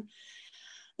decision.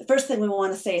 The first thing we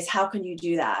want to say is, how can you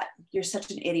do that? You're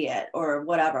such an idiot, or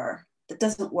whatever. That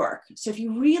doesn't work. So if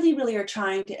you really, really are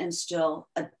trying to instill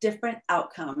a different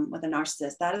outcome with a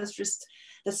narcissist, that is just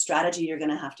the strategy you're going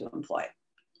to have to employ.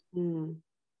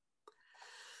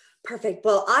 Perfect.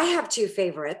 Well, I have two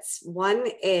favorites. One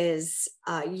is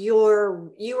you are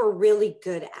really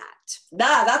good at.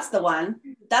 That's the one.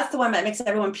 That's the one that makes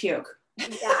everyone puke.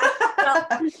 Yeah.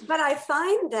 But I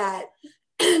find that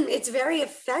it's very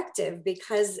effective,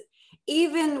 because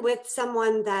even with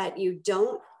someone that you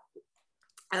don't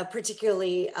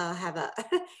particularly have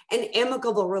an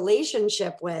amicable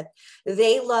relationship with,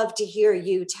 they love to hear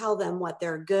you tell them what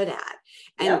they're good at.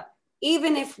 And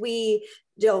even if we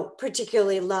don't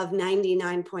particularly love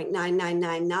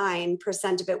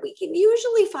 99.9999% of it, we can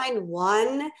usually find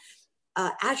one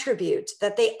attribute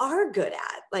that they are good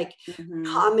at, like Mm-hmm.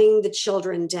 calming the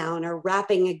children down or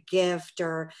wrapping a gift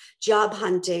or job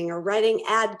hunting or writing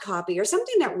ad copy or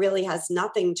something that really has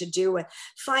nothing to do with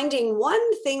finding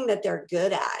one thing that they're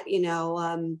good at.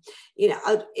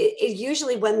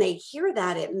 Usually when they hear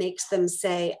that, it makes them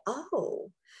say,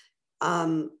 oh,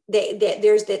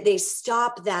 they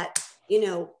stop that,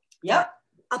 Yep.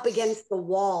 up against the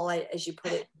wall, as you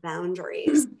put it,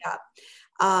 boundaries. Yeah.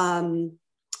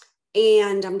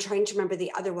 And I'm trying to remember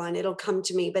the other one. It'll come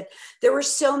to me, but there were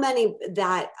so many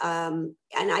that,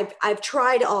 and I've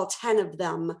tried all 10 of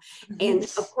them. And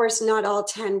of course, not all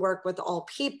 10 work with all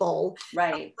people,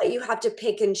 Right. but you have to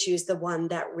pick and choose the one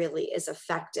that really is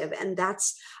effective. And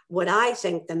that's what I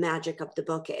think the magic of the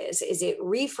book is it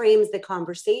reframes the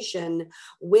conversation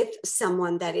with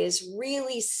someone that is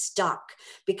really stuck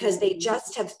because they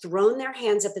just have thrown their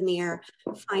hands up in the air,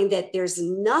 find that there's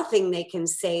nothing they can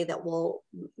say that will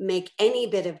make any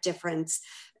bit of difference.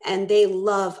 And they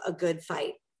love a good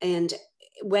fight. And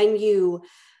when you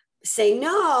say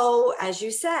no, as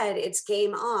you said, it's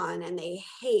game on, and they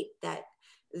hate that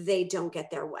they don't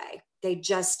get their way. They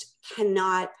just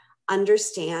cannot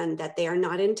understand that they are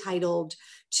not entitled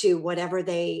to whatever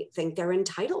they think they're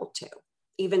entitled to,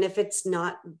 even if it's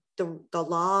not the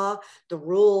law, the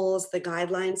rules, the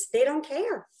guidelines. They don't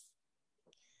care.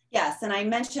 Yes, and I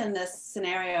mentioned this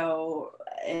scenario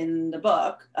in the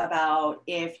book about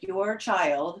if your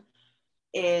child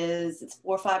it's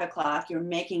 4 or 5 o'clock, you're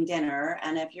making dinner,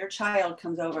 and if your child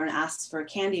comes over and asks for a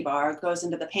candy bar, goes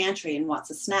into the pantry and wants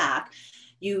a snack,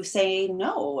 you say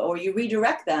no, or you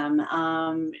redirect them,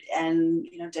 and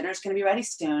dinner's going to be ready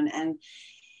soon. And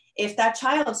if that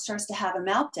child starts to have a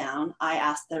meltdown, I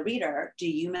ask the reader, do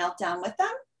you melt down with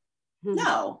them?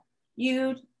 No,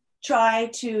 you try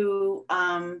to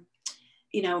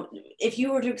if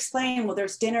you were to explain, well,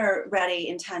 there's dinner ready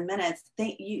in 10 minutes,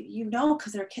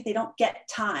 because they're a kid, they don't get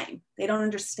time. They don't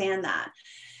understand that.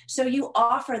 So you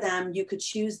offer them, you could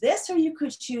choose this or you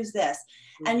could choose this.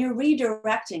 And you're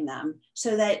redirecting them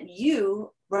so that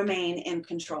you remain in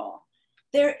control.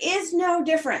 There is no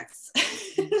difference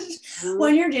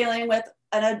when you're dealing with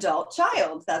an adult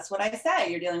child. That's what I say.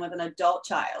 You're dealing with an adult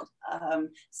child,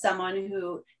 someone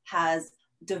who has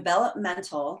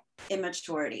developmental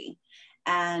immaturity.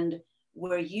 And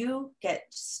where you get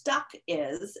stuck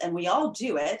is, and we all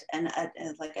do it, and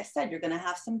like I said, you're going to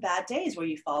have some bad days where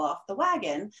you fall off the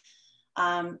wagon,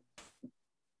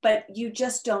 but you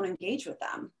just don't engage with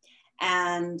them.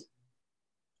 And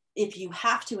if you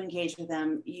have to engage with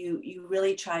them, you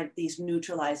really try these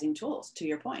neutralizing tools, to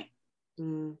your point.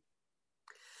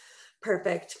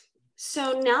 Perfect.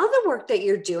 So now the work that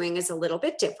you're doing is a little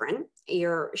bit different.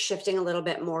 You're shifting a little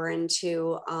bit more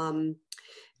into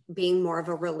being more of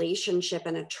a relationship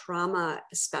and a trauma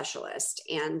specialist.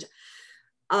 And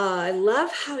I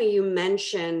love how you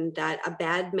mentioned that a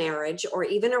bad marriage or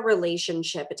even a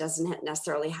relationship, it doesn't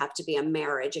necessarily have to be a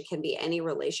marriage, it can be any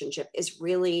relationship, is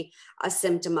really a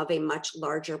symptom of a much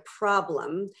larger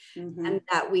problem. And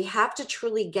that we have to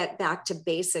truly get back to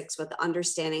basics with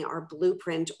understanding our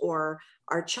blueprint or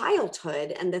our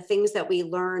childhood and the things that we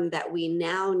learned that we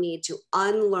now need to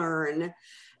unlearn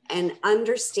and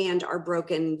understand our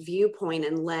broken viewpoint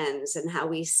and lens and how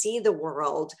we see the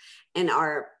world and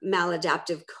our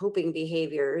maladaptive coping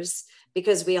behaviors,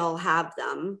 because we all have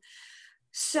them.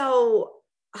 So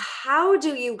how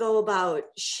do you go about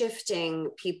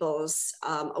shifting people's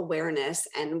awareness?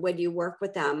 And when you work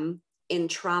with them in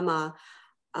trauma,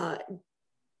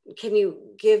 can you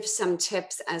give some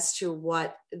tips as to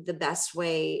what the best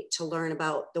way to learn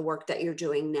about the work that you're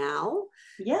doing now?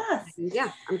 Yes.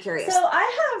 Yeah, I'm curious. So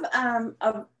I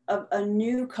have a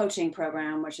new coaching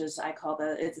program, which is,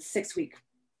 it's a 6-week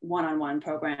one-on-one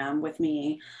program with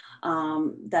me.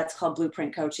 That's called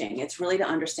Blueprint Coaching. It's really to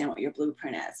understand what your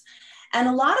blueprint is. And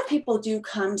a lot of people do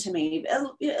come to me,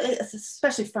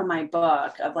 especially from my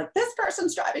book, of like, this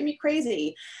person's driving me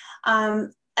crazy.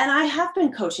 And I have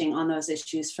been coaching on those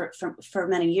issues for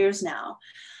many years now.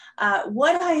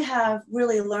 What I have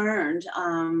really learned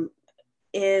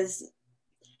is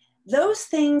those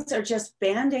things are just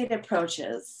Band-Aid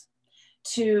approaches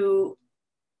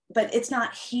but it's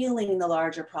not healing the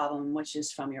larger problem, which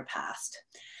is from your past.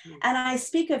 And I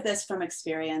speak of this from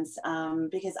experience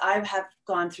because I have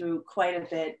gone through quite a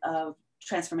bit of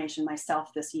transformation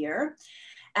myself this year.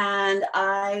 And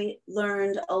I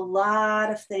learned a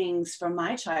lot of things from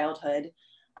my childhood.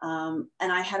 And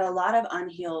I had a lot of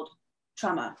unhealed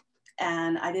trauma,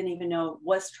 and I didn't even know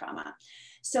was trauma.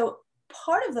 So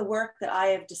part of the work that I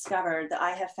have discovered that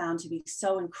I have found to be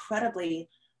so incredibly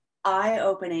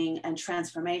eye-opening and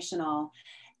transformational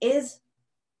is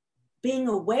being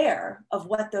aware of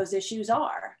what those issues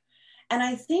are. And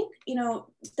I think,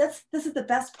 this is the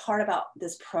best part about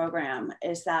this program,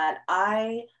 is that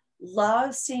I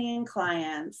love seeing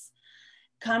clients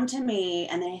come to me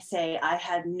and they say, I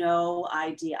had no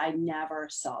idea. I never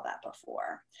saw that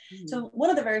before. Mm-hmm. So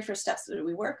one of the very first steps that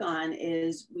we work on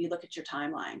is we look at your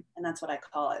timeline, and that's what I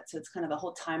call it. So it's kind of a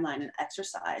whole timeline and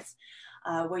exercise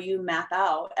where you map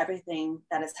out everything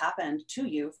that has happened to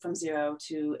you from 0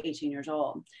 to 18 years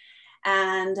old.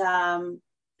 And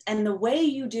the way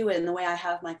you do it, and the way I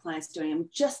have my clients doing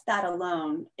it, just that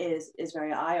alone is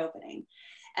very eye-opening.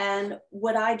 And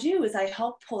what I do is I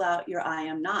help pull out your I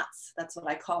am nots. That's what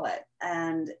I call it.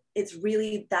 And it's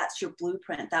really, that's your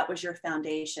blueprint. That was your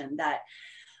foundation that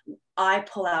I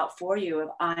pull out for you of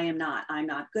I'm not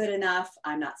good enough.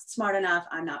 I'm not smart enough.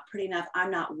 I'm not pretty enough.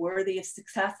 I'm not worthy of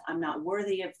success. I'm not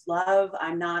worthy of love.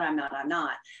 I'm not.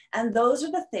 And those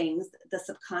are the things, the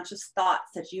subconscious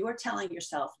thoughts that you are telling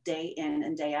yourself day in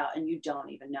and day out, and you don't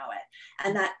even know it.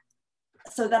 And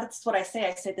so that's what I say.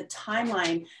 I say the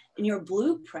timeline in your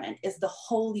blueprint is the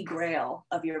holy grail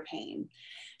of your pain.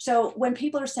 So when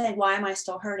people are saying, why am I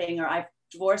still hurting? Or I've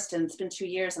divorced and it's been 2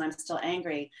 years and I'm still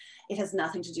angry, it has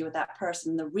nothing to do with that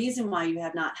person. The reason why you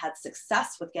have not had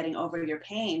success with getting over your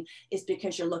pain is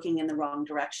because you're looking in the wrong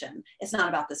direction. It's not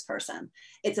about this person.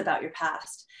 It's about your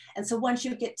past. And so once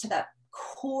you get to that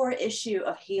core issue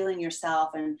of healing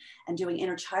yourself and doing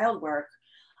inner child work,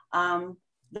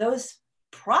 those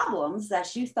problems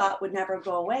that you thought would never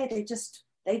go away,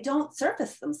 they don't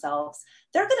surface themselves.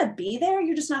 They're going to be there.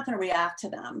 You're just not going to react to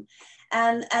them.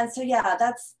 And so, yeah,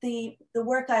 that's the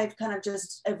work I've kind of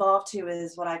just evolved to,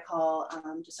 is what I call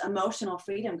just emotional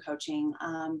freedom coaching,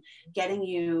 getting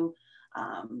you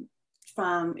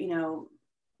from,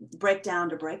 breakdown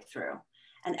to breakthrough.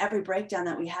 And every breakdown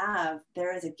that we have,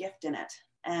 there is a gift in it.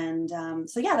 And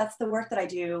so, yeah, that's the work that I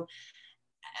do.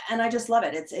 And I just love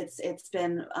it. It's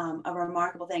been a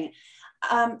remarkable thing.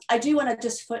 I do want to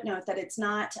just footnote that it's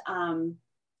not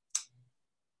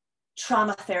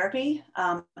trauma therapy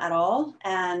at all.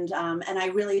 And I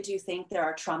really do think there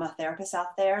are trauma therapists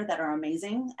out there that are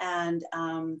amazing. And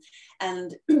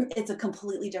it's a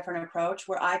completely different approach.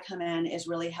 Where I come in is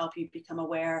really help you become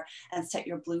aware and set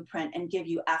your blueprint and give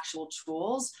you actual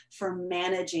tools for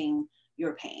managing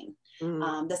your pain.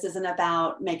 This isn't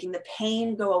about making the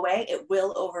pain go away. It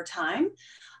will over time.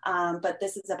 But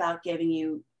this is about giving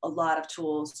you a lot of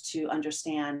tools to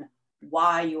understand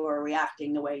why you are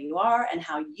reacting the way you are and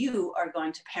how you are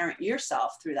going to parent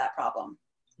yourself through that problem.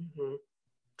 Mm-hmm.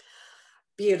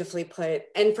 Beautifully put.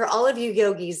 And for all of you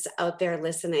yogis out there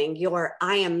listening, your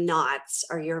I am nots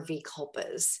are your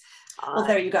vikalpas. Well,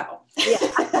 there you go. Yeah.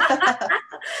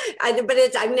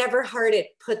 But I've never heard it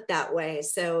put that way.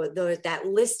 So that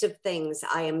list of things,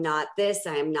 I am not this,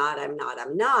 I'm not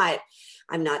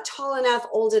tall enough,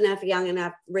 old enough, young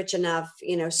enough, rich enough,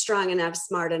 strong enough,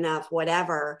 smart enough,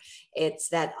 whatever. It's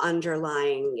that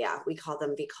underlying, we call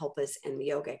them vikalpas in the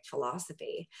yogic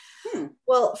philosophy.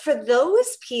 Well, for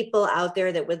those people out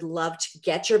there that would love to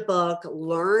get your book,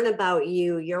 learn about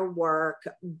you, your work,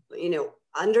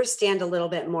 understand a little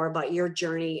bit more about your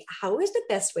journey, how is the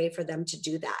best way for them to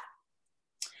do that?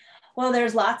 Well,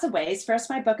 there's lots of ways. First,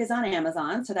 my book is on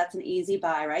Amazon, so that's an easy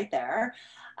buy right there.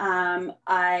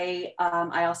 I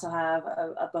also have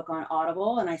a book on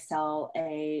Audible, and I sell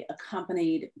a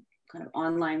accompanied kind of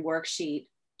online worksheet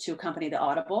to accompany the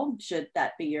Audible, should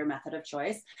that be your method of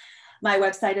choice. My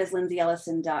website is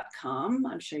lindsayellison.com.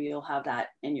 I'm sure you'll have that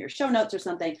in your show notes or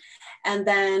something. And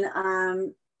then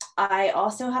I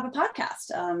also have a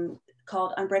podcast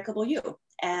called Unbreakable You.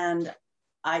 And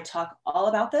I talk all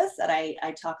about this, and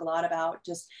I talk a lot about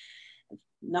just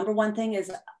number one thing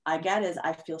is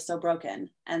I feel so broken.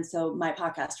 And so my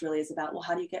podcast really is about, well,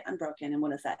 how do you get unbroken and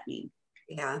what does that mean?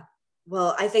 Yeah.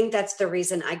 Well, I think that's the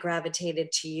reason I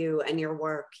gravitated to you and your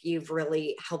work. You've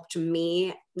really helped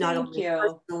me, not only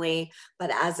personally, but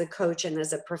as a coach and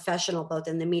as a professional, both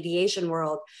in the mediation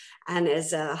world and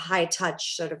as a high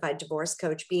touch certified divorce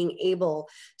coach, being able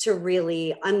to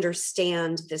really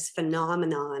understand this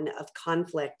phenomenon of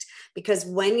conflict. Because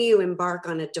when you embark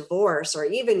on a divorce or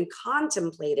even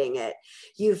contemplating it,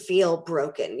 you feel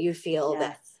broken. You feel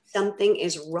that something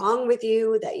is wrong with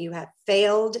you, that you have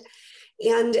failed.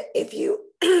 And if you,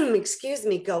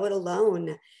 go it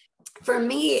alone, for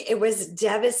me, it was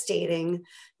devastating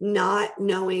not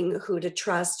knowing who to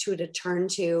trust, who to turn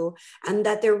to, and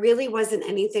that there really wasn't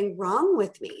anything wrong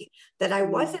with me, that I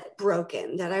wasn't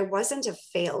broken, that I wasn't a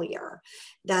failure,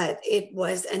 that it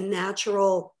was a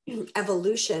natural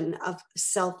evolution of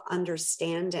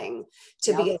self-understanding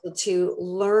to be able to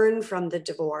learn from the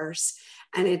divorce.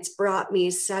 And it's brought me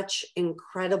such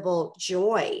incredible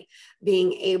joy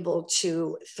being able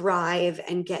to thrive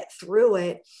and get through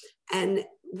it and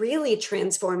really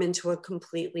transform into a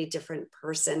completely different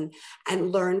person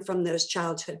and learn from those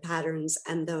childhood patterns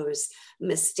and those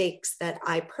mistakes that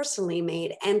I personally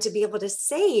made, and to be able to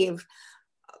save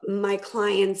my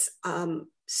clients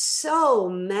so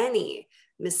many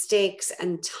mistakes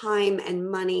and time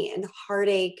and money and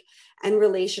heartache and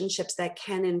relationships that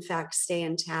can in fact stay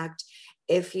intact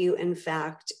if you in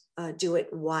fact do it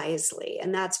wisely.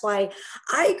 And that's why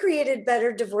I created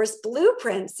Better Divorce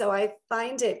Blueprint. So I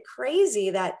find it crazy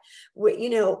that,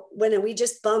 when we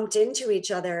just bumped into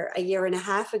each other a year and a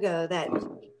half ago, that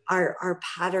our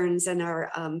patterns and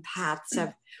our paths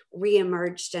have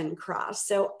reemerged and crossed.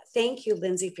 So thank you,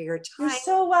 Lindsay, for your time. You're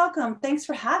so welcome. Thanks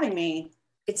for having me.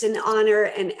 It's an honor,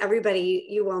 and everybody,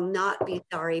 you will not be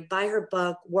sorry. Buy her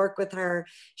book, work with her.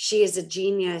 She is a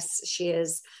genius. She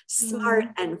is smart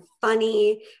and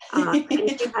funny. And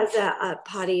she has a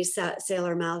potty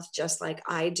sailor mouth just like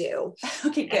I do.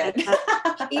 Okay, good.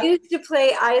 She used to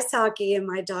play ice hockey, and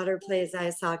my daughter plays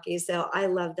ice hockey. So I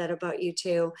love that about you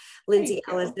too. Lindsay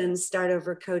Ellison, Start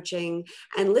Over Coaching,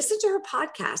 and listen to her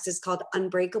podcast. It's called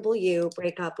Unbreakable You,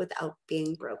 Break Up Without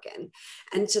Being Broken.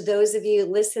 And to those of you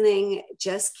listening,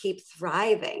 just keep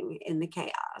thriving in the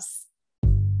chaos.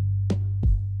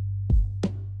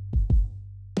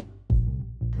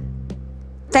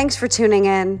 Thanks for tuning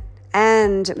in.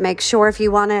 And make sure, if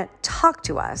you want to talk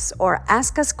to us or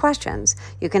ask us questions,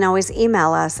 you can always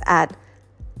email us at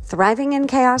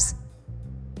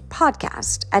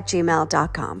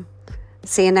thrivinginchaospodcast@gmail.com.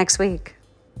 See you next week.